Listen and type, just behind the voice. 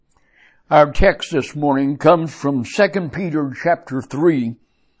Our text this morning comes from 2 Peter chapter 3,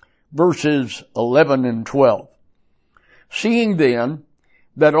 verses 11 and 12. Seeing then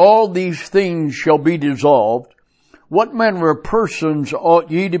that all these things shall be dissolved, what manner of persons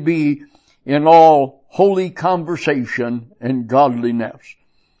ought ye to be in all holy conversation and godliness,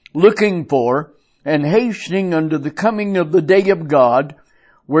 looking for and hastening unto the coming of the day of God,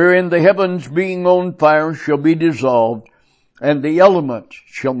 wherein the heavens being on fire shall be dissolved, and the elements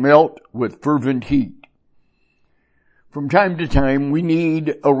shall melt with fervent heat. From time to time, we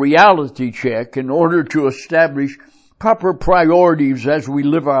need a reality check in order to establish proper priorities as we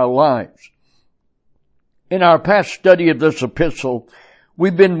live our lives. In our past study of this epistle,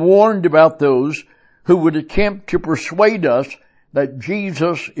 we've been warned about those who would attempt to persuade us that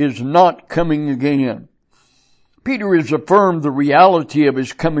Jesus is not coming again. Peter has affirmed the reality of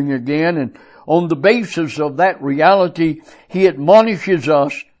his coming again, and on the basis of that reality, he admonishes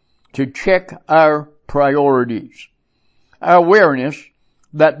us to check our priorities. Our awareness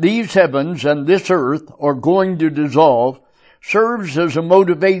that these heavens and this earth are going to dissolve serves as a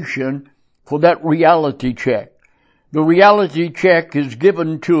motivation for that reality check. The reality check is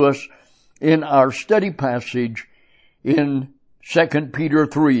given to us in our study passage in 2 Peter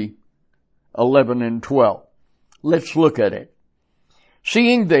 3, 11 and 12. Let's look at it.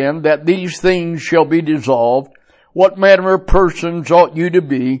 Seeing then that these things shall be dissolved, what manner of persons ought you to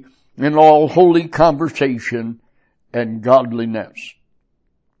be in all holy conversation and godliness?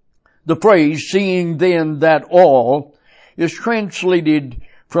 The phrase, seeing then that all, is translated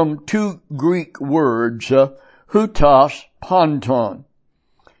from two Greek words, hutos panton.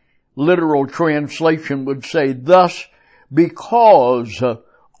 Literal translation would say, thus, because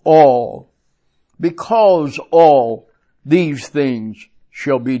all these things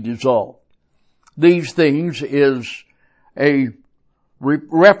shall be dissolved. These things is a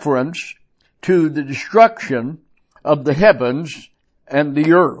reference to the destruction of the heavens and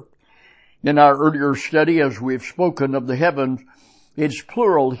the earth. In our earlier study, as we've spoken of the heavens, it's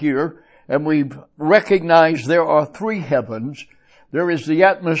plural here, and we've recognized there are three heavens. There is the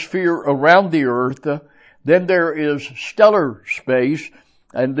atmosphere around the earth, then there is stellar space,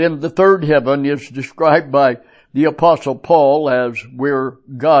 and then the third heaven is described by the Apostle Paul as where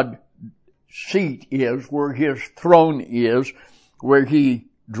God's seat is, where his throne is, where he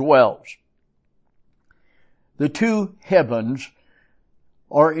dwells. The two heavens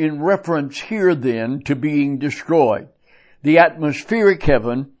are in reference here then to being destroyed. The atmospheric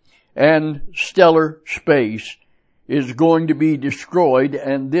heaven and stellar space is going to be destroyed,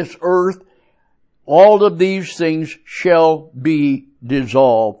 and this earth, all of these things shall be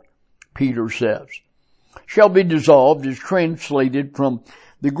dissolved, Peter says. Shall be dissolved is translated from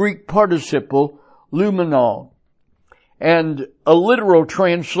the Greek participle lumenon. And a literal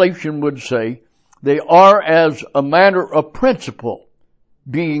translation would say, they are as a matter of principle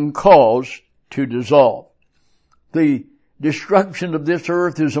being caused to dissolve. The destruction of this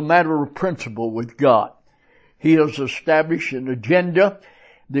earth is a matter of principle with God. He has established an agenda.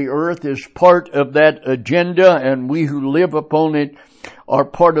 The earth is part of that agenda, and we who live upon it are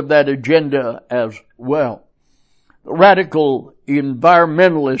part of that agenda as well. Radical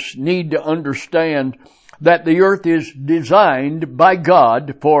environmentalists need to understand that the earth is designed by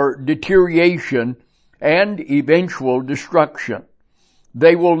God for deterioration and eventual destruction.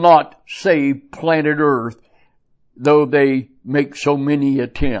 They will not save planet Earth, though they make so many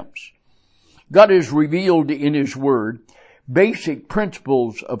attempts. God has revealed in His Word basic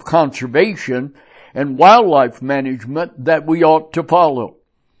principles of conservation and wildlife management that we ought to follow.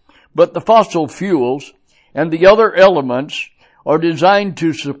 But the fossil fuels and the other elements are designed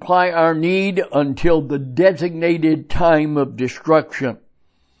to supply our need until the designated time of destruction.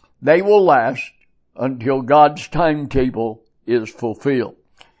 They will last until God's timetable is fulfilled.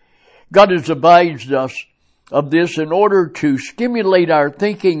 God has advised us of this in order to stimulate our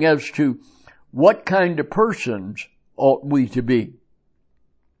thinking as to what kind of persons ought we to be.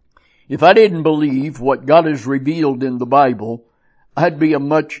 If I didn't believe what God has revealed in the Bible, I'd be a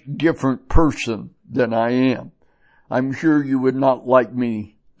much different person than I am. I'm sure you would not like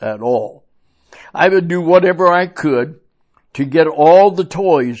me at all. I would do whatever I could to get all the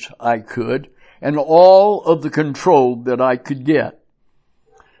toys I could and all of the control that I could get.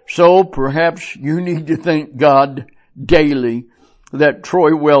 So perhaps you need to thank God daily that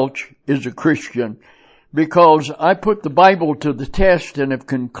Troy Welch is a Christian, because I put the Bible to the test and have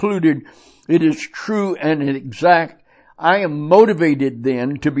concluded it is true and exact. I am motivated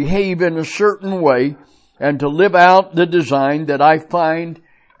then to behave in a certain way and to live out the design that I find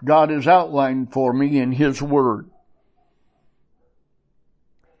God has outlined for me in His Word.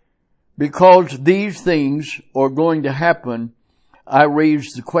 Because these things are going to happen, I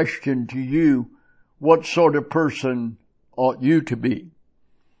raise the question to you, what sort of person ought you to be?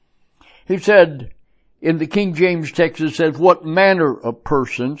 He said, in the King James text, it says, what manner of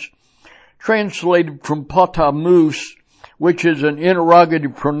persons, translated from potamus, which is an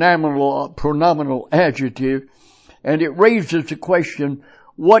interrogative pronominal adjective, and it raises the question,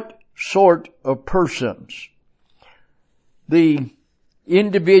 what sort of persons? The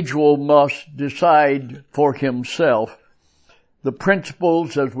individual must decide for himself the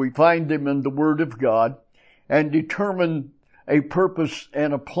principles as we find them in the Word of God and determine a purpose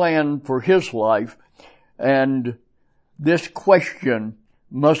and a plan for his life. And this question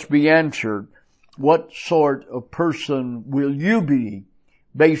must be answered. What sort of person will you be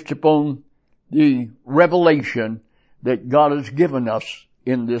based upon the revelation that God has given us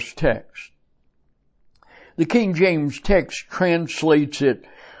in this text? The King James text translates it,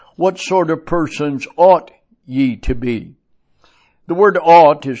 what sort of persons ought ye to be? The word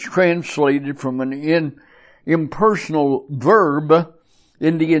ought is translated from an impersonal verb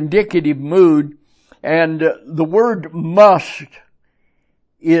in the indicative mood, and the word must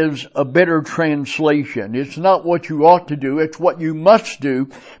is a better translation. It's not what you ought to do, it's what you must do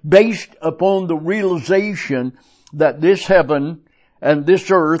based upon the realization that this heaven and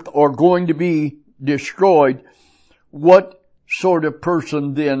this earth are going to be destroyed. What sort of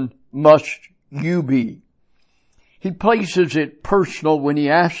person then must you be? He places it personal when he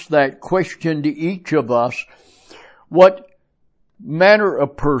asks that question to each of us. What manner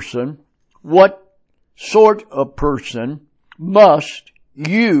of person, what sort of person must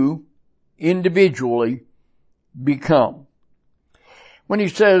you individually become? When he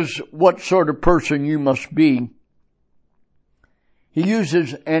says what sort of person you must be, he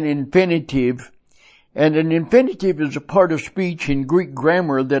uses an infinitive, and an infinitive is a part of speech in Greek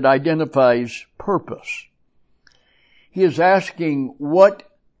grammar that identifies purpose. He is asking, what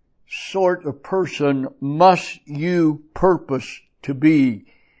sort of person must you purpose to be,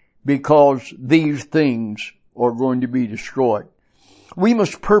 because these things are going to be destroyed? We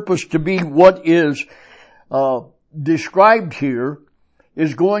must purpose to be what is described here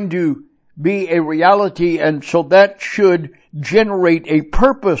is going to be a reality, and so that should generate a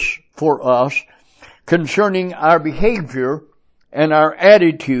purpose for us concerning our behavior and our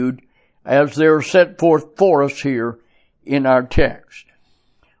attitude as they're set forth for us here in our text.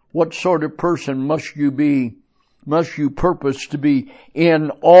 What sort of person must you be, must you purpose to be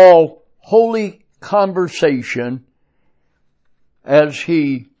in all holy conversation as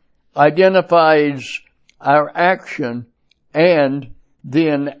he identifies our action and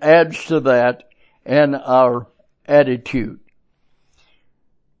then adds to that and our attitude.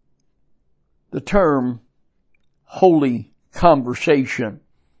 The term holy conversation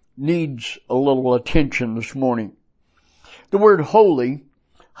needs a little attention this morning. The word holy,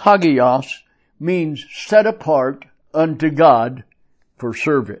 hagios, means set apart unto God for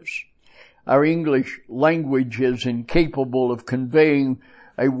service. Our English language is incapable of conveying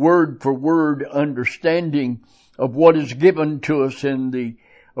a word-for-word understanding of what is given to us in the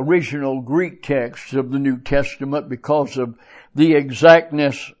original Greek text of the New Testament because of the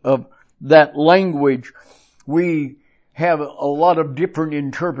exactness of that language. We have a lot of different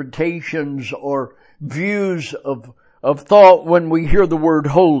interpretations or views of thought when we hear the word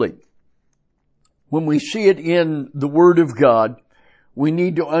holy. When we see it in the Word of God, we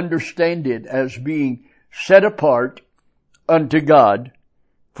need to understand it as being set apart unto God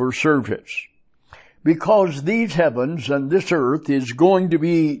for service. Because these heavens and this earth is going to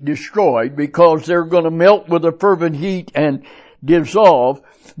be destroyed, because they're going to melt with a fervent heat and dissolve,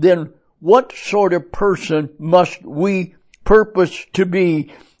 then what sort of person must we purpose to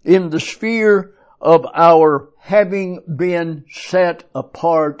be in the sphere of our having been set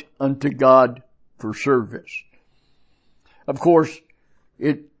apart unto God for service? Of course,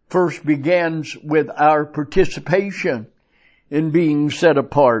 it first begins with our participation in being set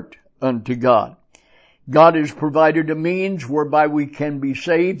apart unto God. God has provided a means whereby we can be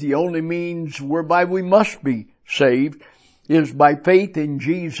saved. The only means whereby we must be saved is by faith in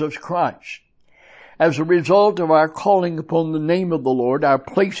Jesus Christ. As a result of our calling upon the name of the Lord, our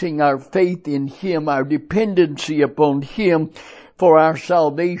placing our faith in Him, our dependency upon Him for our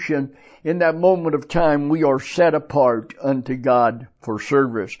salvation, in that moment of time we are set apart unto God for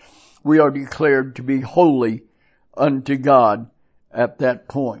service. We are declared to be holy unto God at that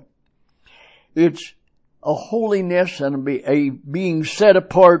point. It's a holiness and a being set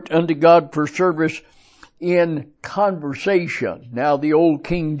apart unto God for service in conversation. Now, the old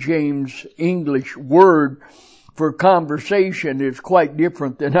King James English word for conversation is quite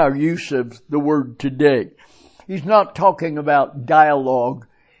different than our use of the word today. He's not talking about dialogue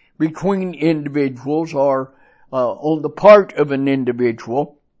between individuals or on the part of an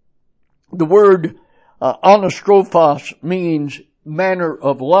individual. The word anastrophos means manner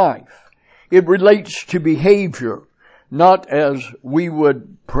of life. It relates to behavior, not as we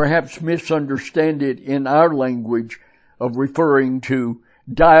would perhaps misunderstand it in our language of referring to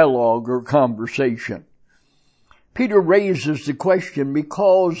dialogue or conversation. Peter raises the question,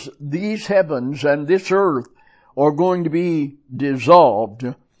 because these heavens and this earth are going to be dissolved,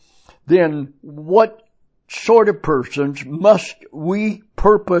 then what sort of persons must we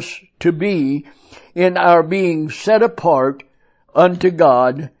purpose to be in our being set apart unto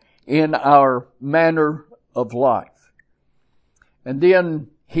God in our manner of life? And then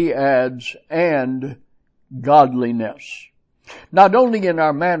he adds, and godliness. Not only in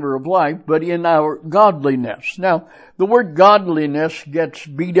our manner of life, but in our godliness. Now, the word godliness gets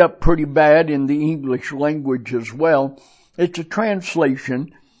beat up pretty bad in the English language as well. It's a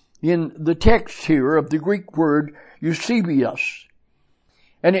translation in the text here of the Greek word eusebios.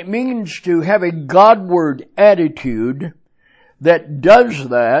 And it means to have a Godward attitude that does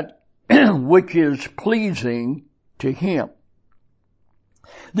that which is pleasing to Him.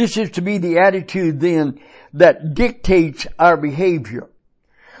 This is to be the attitude then that dictates our behavior.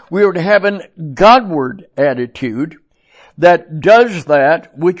 We are to have a Godward attitude that does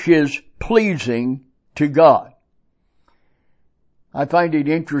that which is pleasing to God. I find it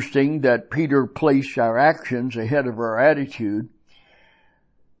interesting that Peter placed our actions ahead of our attitude,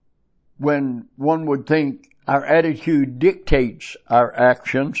 when one would think our attitude dictates our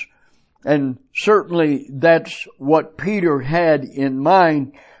actions, and certainly that's what Peter had in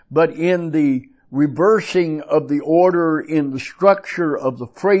mind, but in the reversing of the order in the structure of the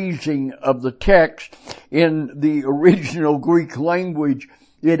phrasing of the text in the original Greek language,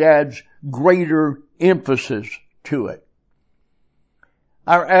 it adds greater emphasis to it.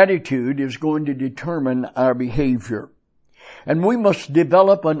 Our attitude is going to determine our behavior. And we must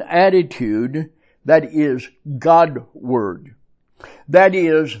develop an attitude that is Godward. That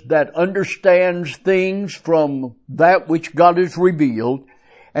is, that understands things from that which God has revealed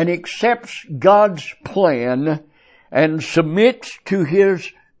and accepts God's plan and submits to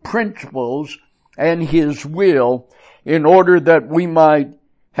His principles and His will in order that we might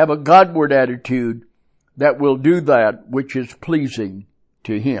have a Godward attitude that will do that which is pleasing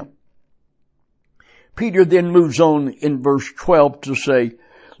to Him. Peter then moves on in verse 12 to say,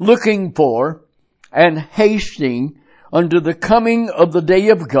 looking for and hasting unto the coming of the day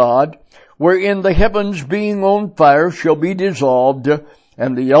of God, wherein the heavens being on fire shall be dissolved,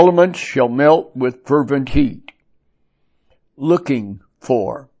 and the elements shall melt with fervent heat. Looking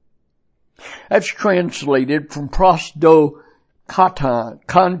for. That's translated from prosdo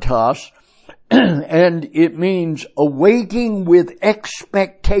kantos, and it means awaiting with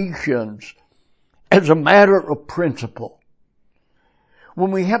expectations as a matter of principle.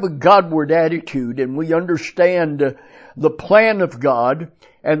 When we have a Godward attitude and we understand the plan of God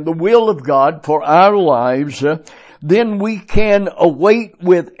and the will of God for our lives, then we can await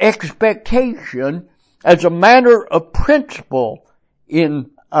with expectation as a matter of principle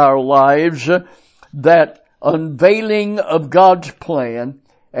in our lives that unveiling of God's plan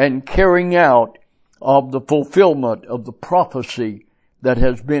and carrying out of the fulfillment of the prophecy that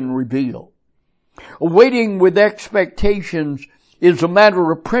has been revealed. Awaiting with expectations is a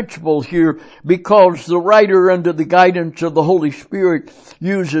matter of principle here because the writer, under the guidance of the Holy Spirit,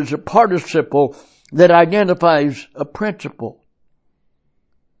 uses a participle that identifies a principle.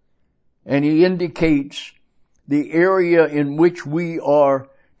 And he indicates the area in which we are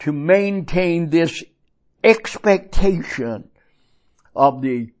to maintain this expectation of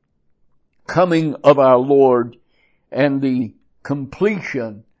the coming of our Lord and the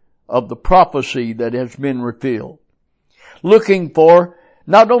completion of the prophecy that has been revealed. Looking for,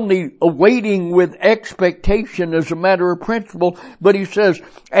 not only awaiting with expectation as a matter of principle, but he says,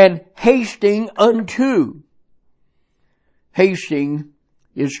 and hasting unto. Hasting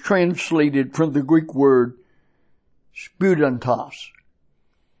is translated from the Greek word spoudantos.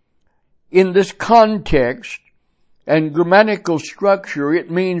 In this context and grammatical structure, it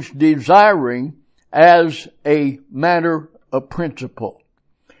means desiring as a matter of principle.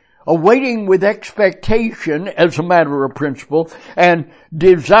 Awaiting with expectation as a matter of principle, and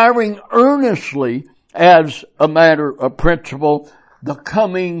desiring earnestly as a matter of principle the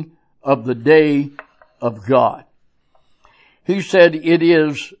coming of the day of God. He said it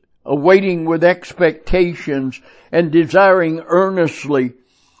is awaiting with expectations and desiring earnestly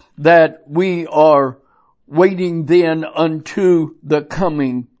that we are waiting then unto the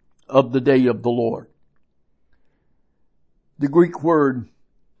coming of the day of the Lord. The Greek word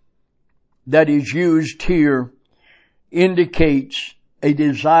that is used here indicates a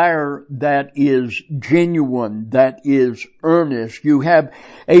desire that is genuine, that is earnest. You have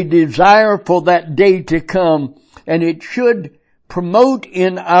a desire for that day to come, and it should promote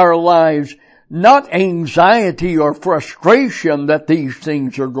in our lives not anxiety or frustration that these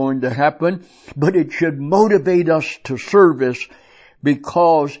things are going to happen, but it should motivate us to service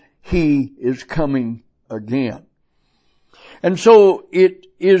because He is coming again. And so it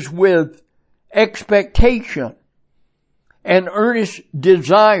is with expectation and earnest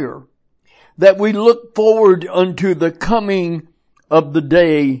desire that we look forward unto the coming of the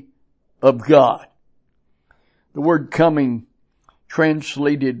day of God. The word coming,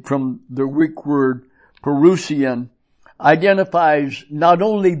 translated from the Greek word parousian, identifies not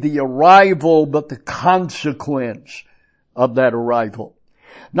only the arrival but the consequence of that arrival.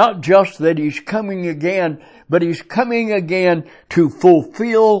 Not just that He's coming again, but He's coming again to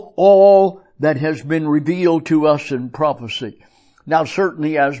fulfill all that has been revealed to us in prophecy. Now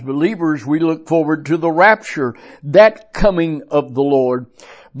certainly as believers we look forward to the rapture, that coming of the Lord.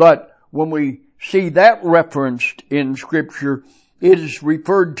 But when we see that referenced in Scripture, it is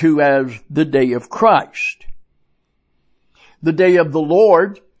referred to as the day of Christ. The day of the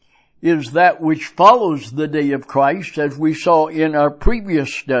Lord is that which follows the day of Christ, as we saw in our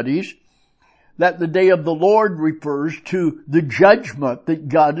previous studies, that the day of the Lord refers to the judgment that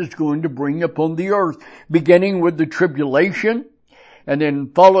God is going to bring upon the earth, beginning with the tribulation, and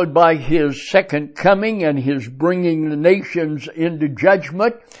then followed by His second coming and His bringing the nations into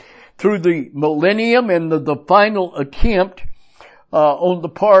judgment through the millennium and the final attempt on the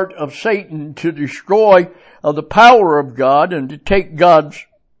part of Satan to destroy the power of God and to take God's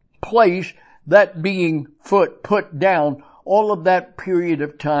place, that being put down. All of that period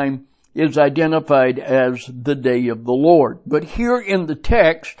of time is identified as the day of the Lord. But here in the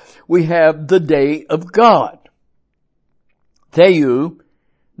text, we have the day of God. Theou,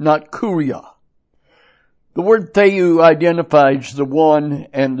 not Kuria. The word Theou identifies the one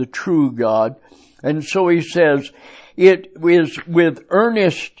and the true God. And so he says, it is with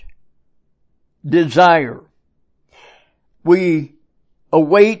earnest desire. We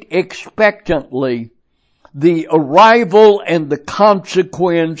await expectantly the arrival and the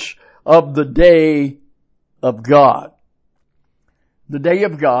consequence of the day of God. The day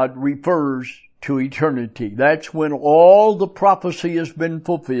of God refers to eternity. That's when all the prophecy has been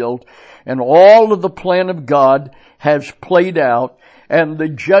fulfilled and all of the plan of God has played out and the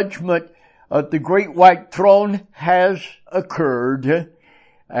judgment at the great white throne has occurred,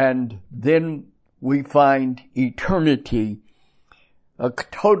 and then we find eternity, a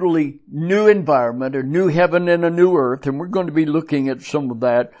totally new environment, a new heaven and a new earth, and we're going to be looking at some of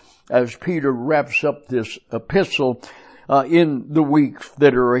that as Peter wraps up this epistle in the weeks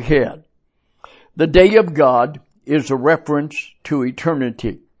that are ahead. The day of God is a reference to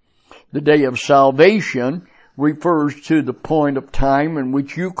eternity. The day of salvation refers to the point of time in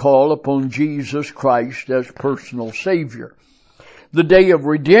which you call upon Jesus Christ as personal Savior. The day of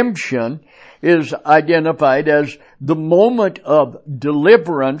redemption is identified as the moment of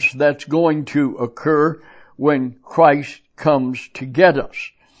deliverance that's going to occur when Christ comes to get us.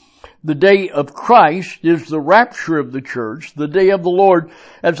 The day of Christ is the rapture of the church. The day of the Lord,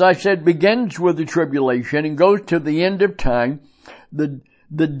 as I said, begins with the tribulation and goes to the end of time. The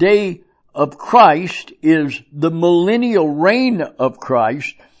day of Christ is the millennial reign of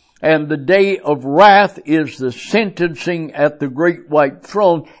Christ, and the day of wrath is the sentencing at the great white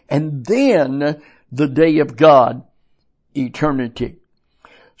throne, and then the day of God, eternity.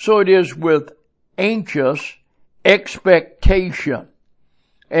 So it is with anxious expectation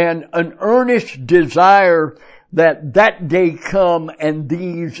and an earnest desire that that day come and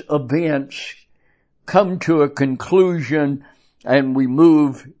these events come to a conclusion and we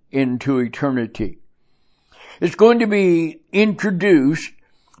move into eternity. It's going to be introduced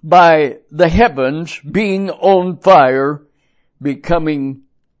by the heavens being on fire, becoming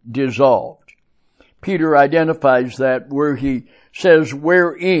dissolved. Peter identifies that where he says,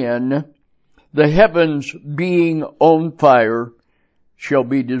 wherein the heavens being on fire shall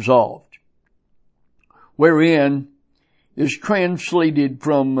be dissolved. Wherein is translated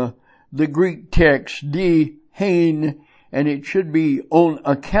from the Greek text, di hein, and it should be on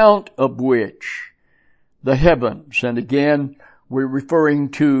account of which the heavens, and again, we're referring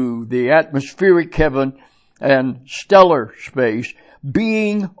to the atmospheric heaven and stellar space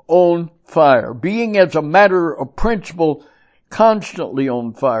being on fire, being as a matter of principle constantly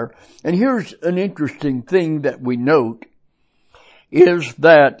on fire. And here's an interesting thing that we note, is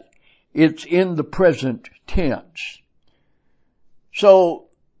that it's in the present tense. So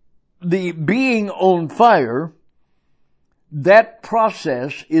the being on fire, that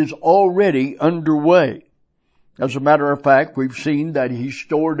process is already underway. As a matter of fact, we've seen that He's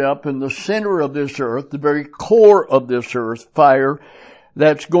stored up in the center of this earth, the very core of this earth, fire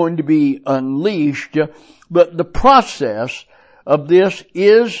that's going to be unleashed. But the process of this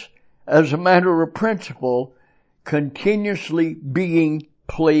is, as a matter of principle, continuously being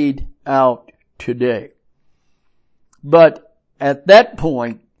played out today. But at that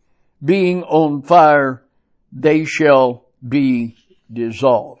point, being on fire, they shall be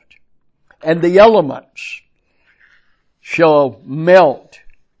dissolved. And the elements shall melt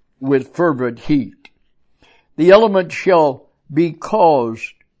with fervent heat. The elements shall be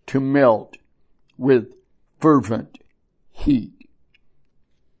caused to melt with fervent heat.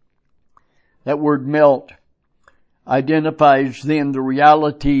 That word melt identifies then the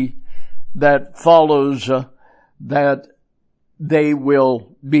reality that follows, that they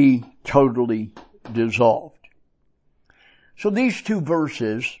will be totally dissolved. So these two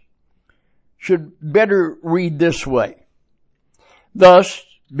verses should better read this way. Thus,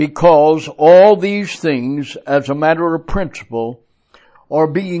 because all these things, as a matter of principle, are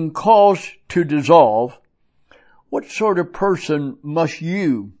being caused to dissolve, what sort of person must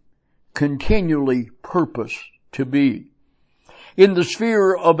you continually purpose to be? In the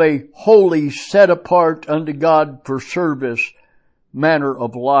sphere of a holy, set apart unto God for service manner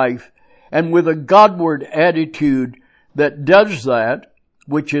of life, and with a Godward attitude that does that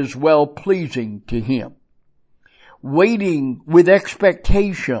which is well pleasing to Him. Waiting with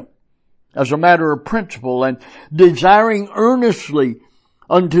expectation as a matter of principle, and desiring earnestly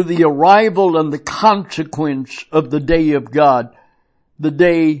unto the arrival and the consequence of the day of God,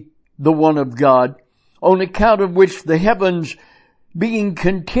 the one of God, on account of which the heavens, being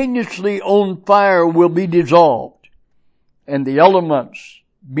continuously on fire, will be dissolved, and the elements,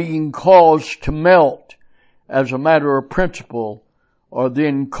 being caused to melt as a matter of principle, are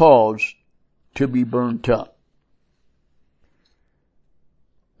then caused to be burnt up.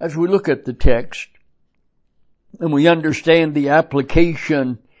 As we look at the text and we understand the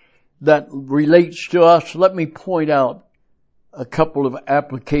application that relates to us, let me point out a couple of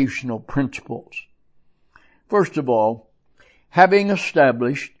applicational principles. First of all, having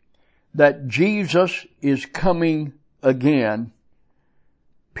established that Jesus is coming again,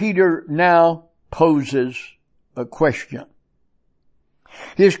 Peter now poses a question.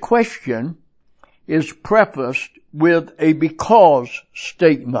 His question is prefaced with a because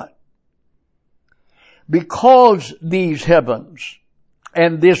statement. Because these heavens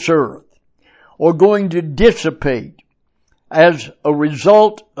and this earth are going to dissipate as a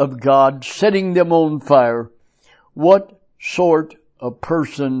result of God setting them on fire, what sort of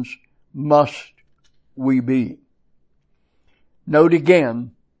persons must we be? Note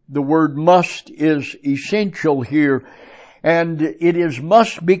again, the word must is essential here, and it is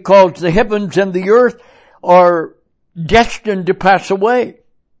must because the heavens and the earth are destined to pass away.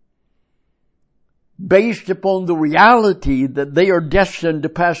 Based upon the reality that they are destined to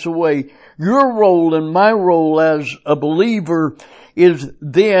pass away, your role and my role as a believer is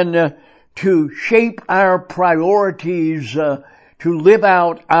then to shape our priorities, to live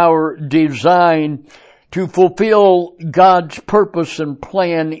out our design, to fulfill God's purpose and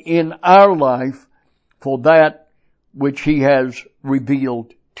plan in our life for that which He has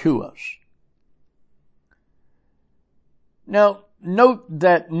revealed to us. Now, note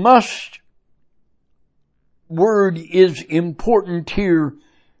that must word is important here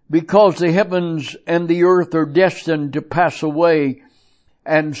because the heavens and the earth are destined to pass away,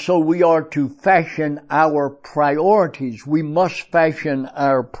 and so we are to fashion our priorities. We must fashion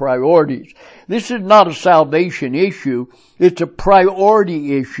our priorities. This is not a salvation issue. It's a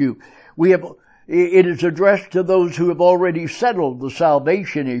priority issue. It is addressed to those who have already settled the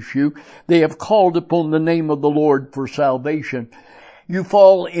salvation issue. They have called upon the name of the Lord for salvation. You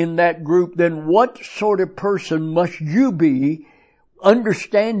fall in that group, then what sort of person must you be,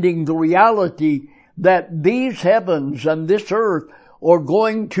 understanding the reality that these heavens and this earth are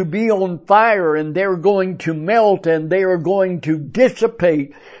going to be on fire, and they're going to melt, and they are going to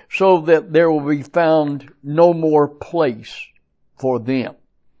dissipate, so that there will be found no more place for them.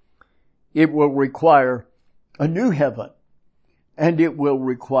 It will require a new heaven, and it will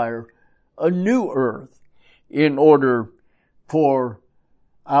require a new earth in order for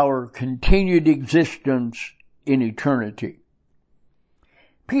our continued existence in eternity.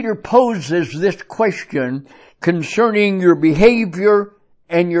 Peter poses this question concerning your behavior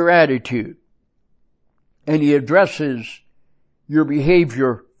and your attitude. And he addresses your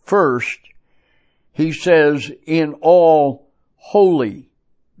behavior first. He says, in all holy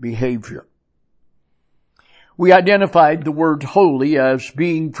behavior. We identified the word holy as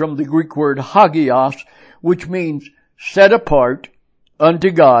being from the Greek word hagios, which means set apart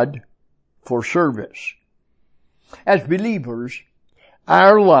unto God for service. As believers,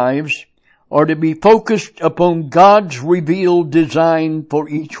 our lives are to be focused upon God's revealed design for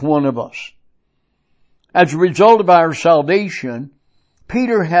each one of us. As a result of our salvation,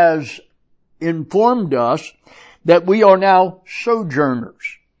 Peter has informed us that we are now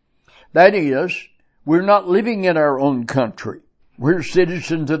sojourners. That is, we're not living in our own country. We're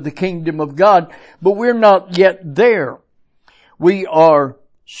citizens of the kingdom of God, but we're not yet there. We are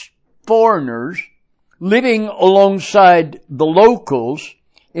foreigners living alongside the locals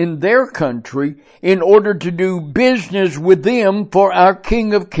in their country in order to do business with them for our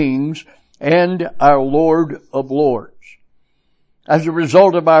King of Kings and our Lord of Lords. As a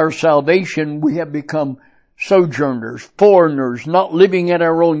result of our salvation, we have become sojourners, foreigners, not living in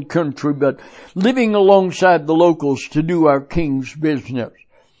our own country, but living alongside the locals to do our King's business.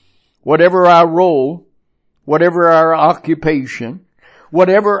 Whatever our role, whatever our occupation,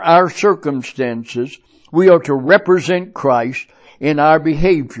 whatever our circumstances, we are to represent Christ in our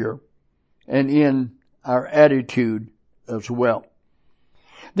behavior and in our attitude as well.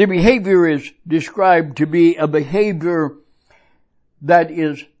 The behavior is described to be a behavior that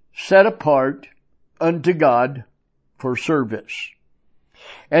is set apart unto God for service.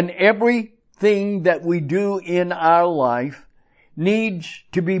 And everything that we do in our life needs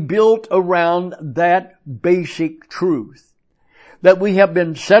to be built around that basic truth, that we have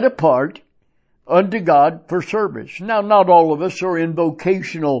been set apart unto God for service. Now, not all of us are in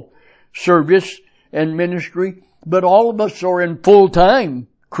vocational service and ministry, but all of us are in full-time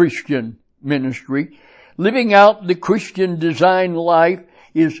Christian ministry. Living out the Christian design life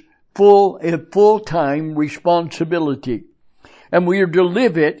is a full-time responsibility. And we are to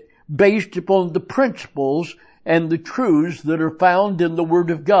live it based upon the principles and the truths that are found in the Word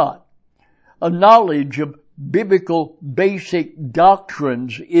of God. A knowledge of biblical basic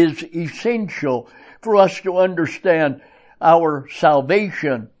doctrines is essential for us to understand our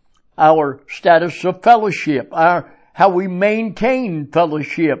salvation, our status of fellowship, how we maintain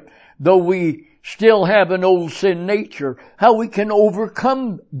fellowship, though we still have an old sin nature, how we can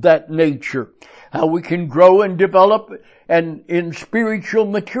overcome that nature, how we can grow and develop and in spiritual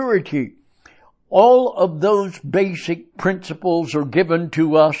maturity. All of those basic principles are given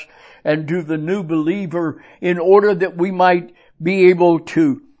to us and to the new believer in order that we might be able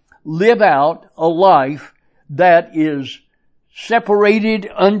to live out a life that is separated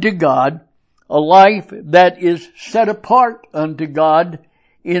unto God, a life that is set apart unto God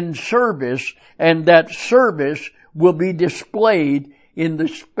in service, and that service will be displayed in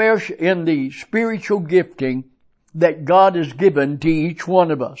the spiritual gifting that God has given to each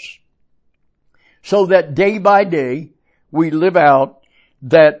one of us. So that day by day we live out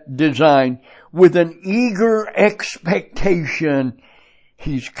that design with an eager expectation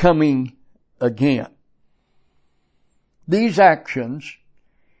He's coming again. These actions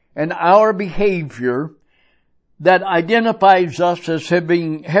and our behavior that identifies us as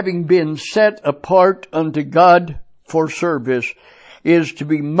having been set apart unto God for service is to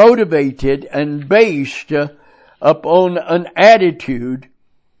be motivated and based upon an attitude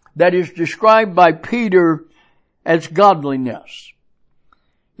that is described by Peter as godliness.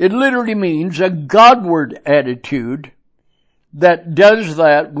 It literally means a Godward attitude that does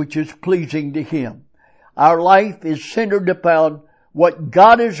that which is pleasing to Him. Our life is centered upon what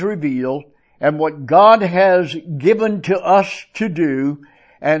God has revealed and what God has given to us to do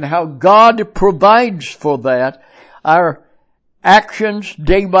and how God provides for that. Our actions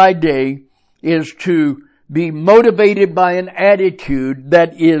day by day is to be motivated by an attitude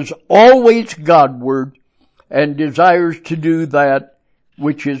that is always Godward and desires to do that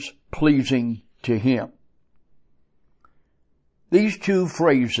which is pleasing to Him. These two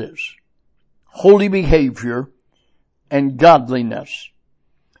phrases, holy behavior and godliness,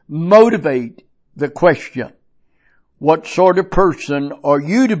 motivate the question, what sort of person are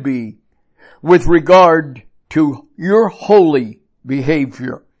you to be with regard to your holy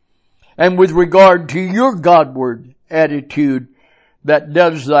behavior and with regard to your Godward attitude that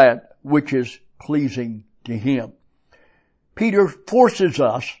does that which is pleasing to Him? Peter forces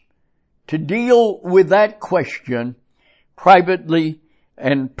us to deal with that question privately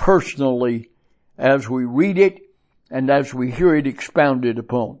and personally as we read it and as we hear it expounded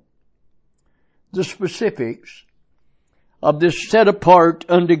upon. The specifics of this set apart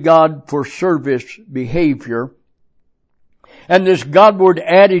unto God for service behavior and this Godward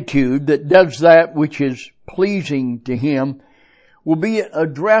attitude that does that which is pleasing to Him will be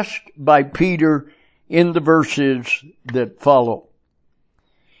addressed by Peter in the verses that follow.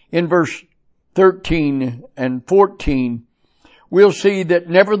 In verse 13 and 14, we'll see that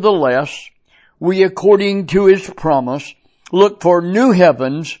nevertheless, we according to His promise look for new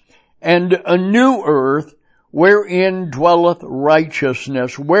heavens and a new earth wherein dwelleth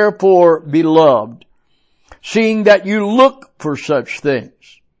righteousness. Wherefore, beloved, seeing that you look for such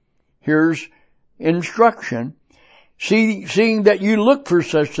things. Here's instruction. Seeing that you look for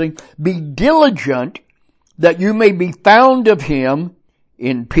such things, be diligent that you may be found of Him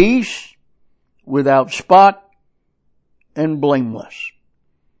in peace, without spot, and blameless.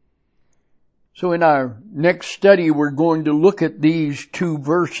 So in our next study, we're going to look at these two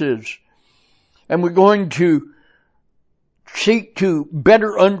verses, and we're going to seek to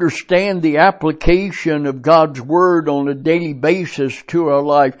better understand the application of God's Word on a daily basis to our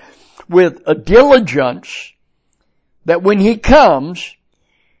life with a diligence that when He comes,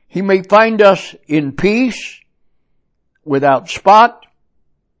 He may find us in peace, without spot,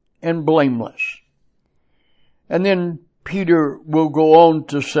 and blameless. And then Peter will go on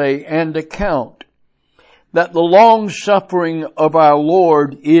to say, and account that the long suffering of our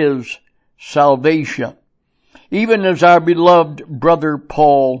Lord is salvation, even as our beloved brother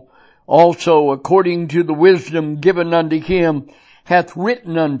Paul also, according to the wisdom given unto him, hath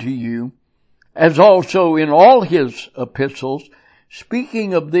written unto you, as also in all his epistles,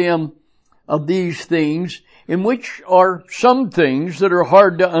 speaking of them, of these things, in which are some things that are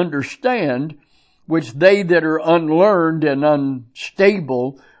hard to understand, which they that are unlearned and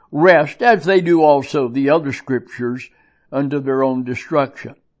unstable rest, as they do also the other scriptures, unto their own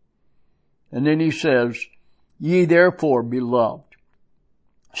destruction. And then he says, ye therefore, beloved,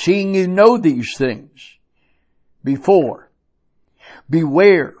 seeing you know these things before,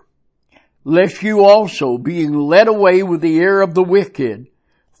 beware, lest you also, being led away with the error of the wicked,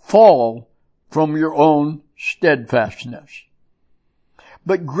 fall from your own steadfastness.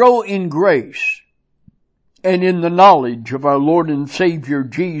 But grow in grace and in the knowledge of our Lord and Savior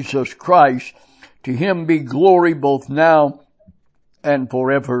Jesus Christ. To Him be glory both now and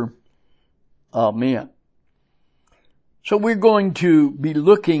forever. Amen. So we're going to be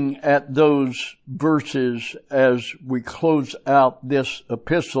looking at those verses as we close out this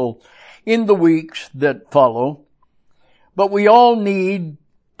epistle in the weeks that follow. But we all need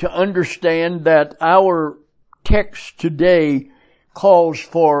to understand that our text today calls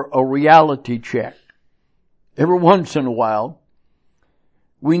for a reality check. Every once in a while,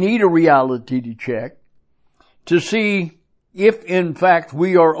 we need a reality check to see if in fact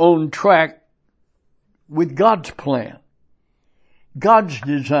we are on track with God's plan, God's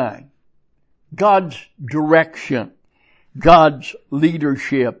design, God's direction, God's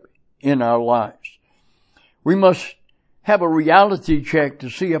leadership in our lives. We must have a reality check to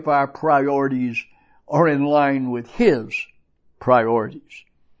see if our priorities are in line with His priorities.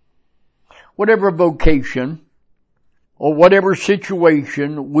 Whatever vocation or whatever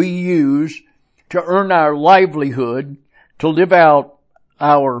situation we use to earn our livelihood, to live out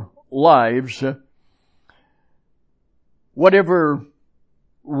our lives, whatever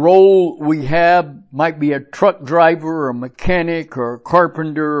role we have, might be a truck driver or a mechanic or a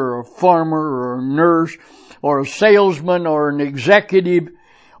carpenter or a farmer or a nurse or a salesman or an executive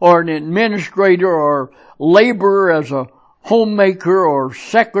or an administrator or laborer as a homemaker or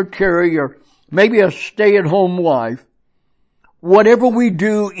secretary or maybe a stay-at-home wife, whatever we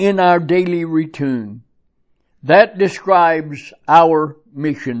do in our daily routine, that describes our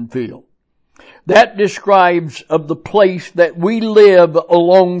mission field. That describes of the place that we live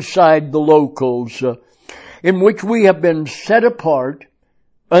alongside the locals, in which we have been set apart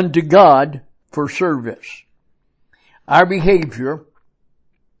unto God for service. Our behavior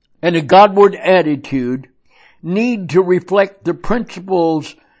and a Godward attitude need to reflect the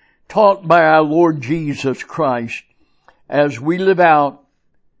principles taught by our Lord Jesus Christ as we live out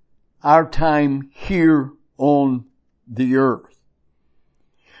our time here on the earth.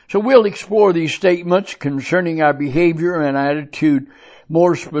 So we'll explore these statements concerning our behavior and attitude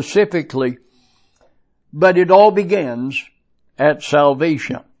more specifically, but it all begins at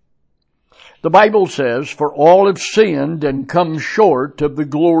salvation. The Bible says, for all have sinned and come short of the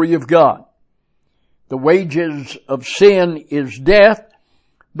glory of God. The wages of sin is death,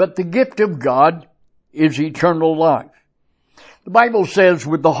 but the gift of God is eternal life. The Bible says,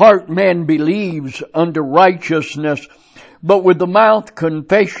 with the heart man believes unto righteousness, but with the mouth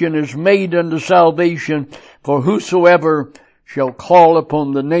confession is made unto salvation. For whosoever shall call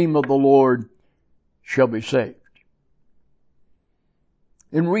upon the name of the Lord shall be saved.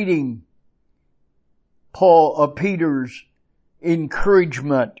 In reading Peter's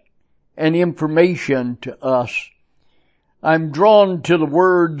encouragement and information to us, I'm drawn to the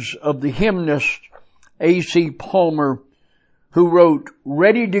words of the hymnist A.C. Palmer, who wrote,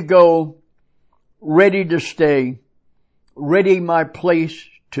 "Ready to go, ready to stay, ready my place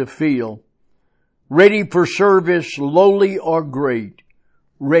to feel, ready for service, lowly or great,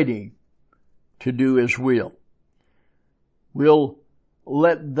 ready to do His will." We'll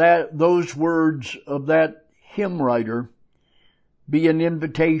let those words of that hymn writer be an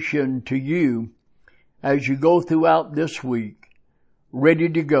invitation to you as you go throughout this week, ready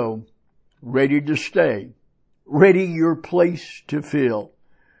to go, ready to stay, ready your place to fill,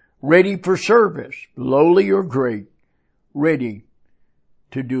 ready for service, lowly or great, ready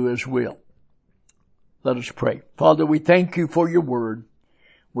to do His will. Let us pray. Father, we thank You for Your word.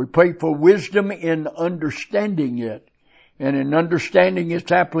 We pray for wisdom in understanding it and in understanding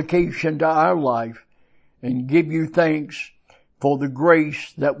its application to our life, and give You thanks for the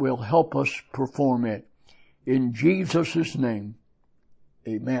grace that will help us perform it. In Jesus' name,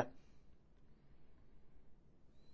 amen.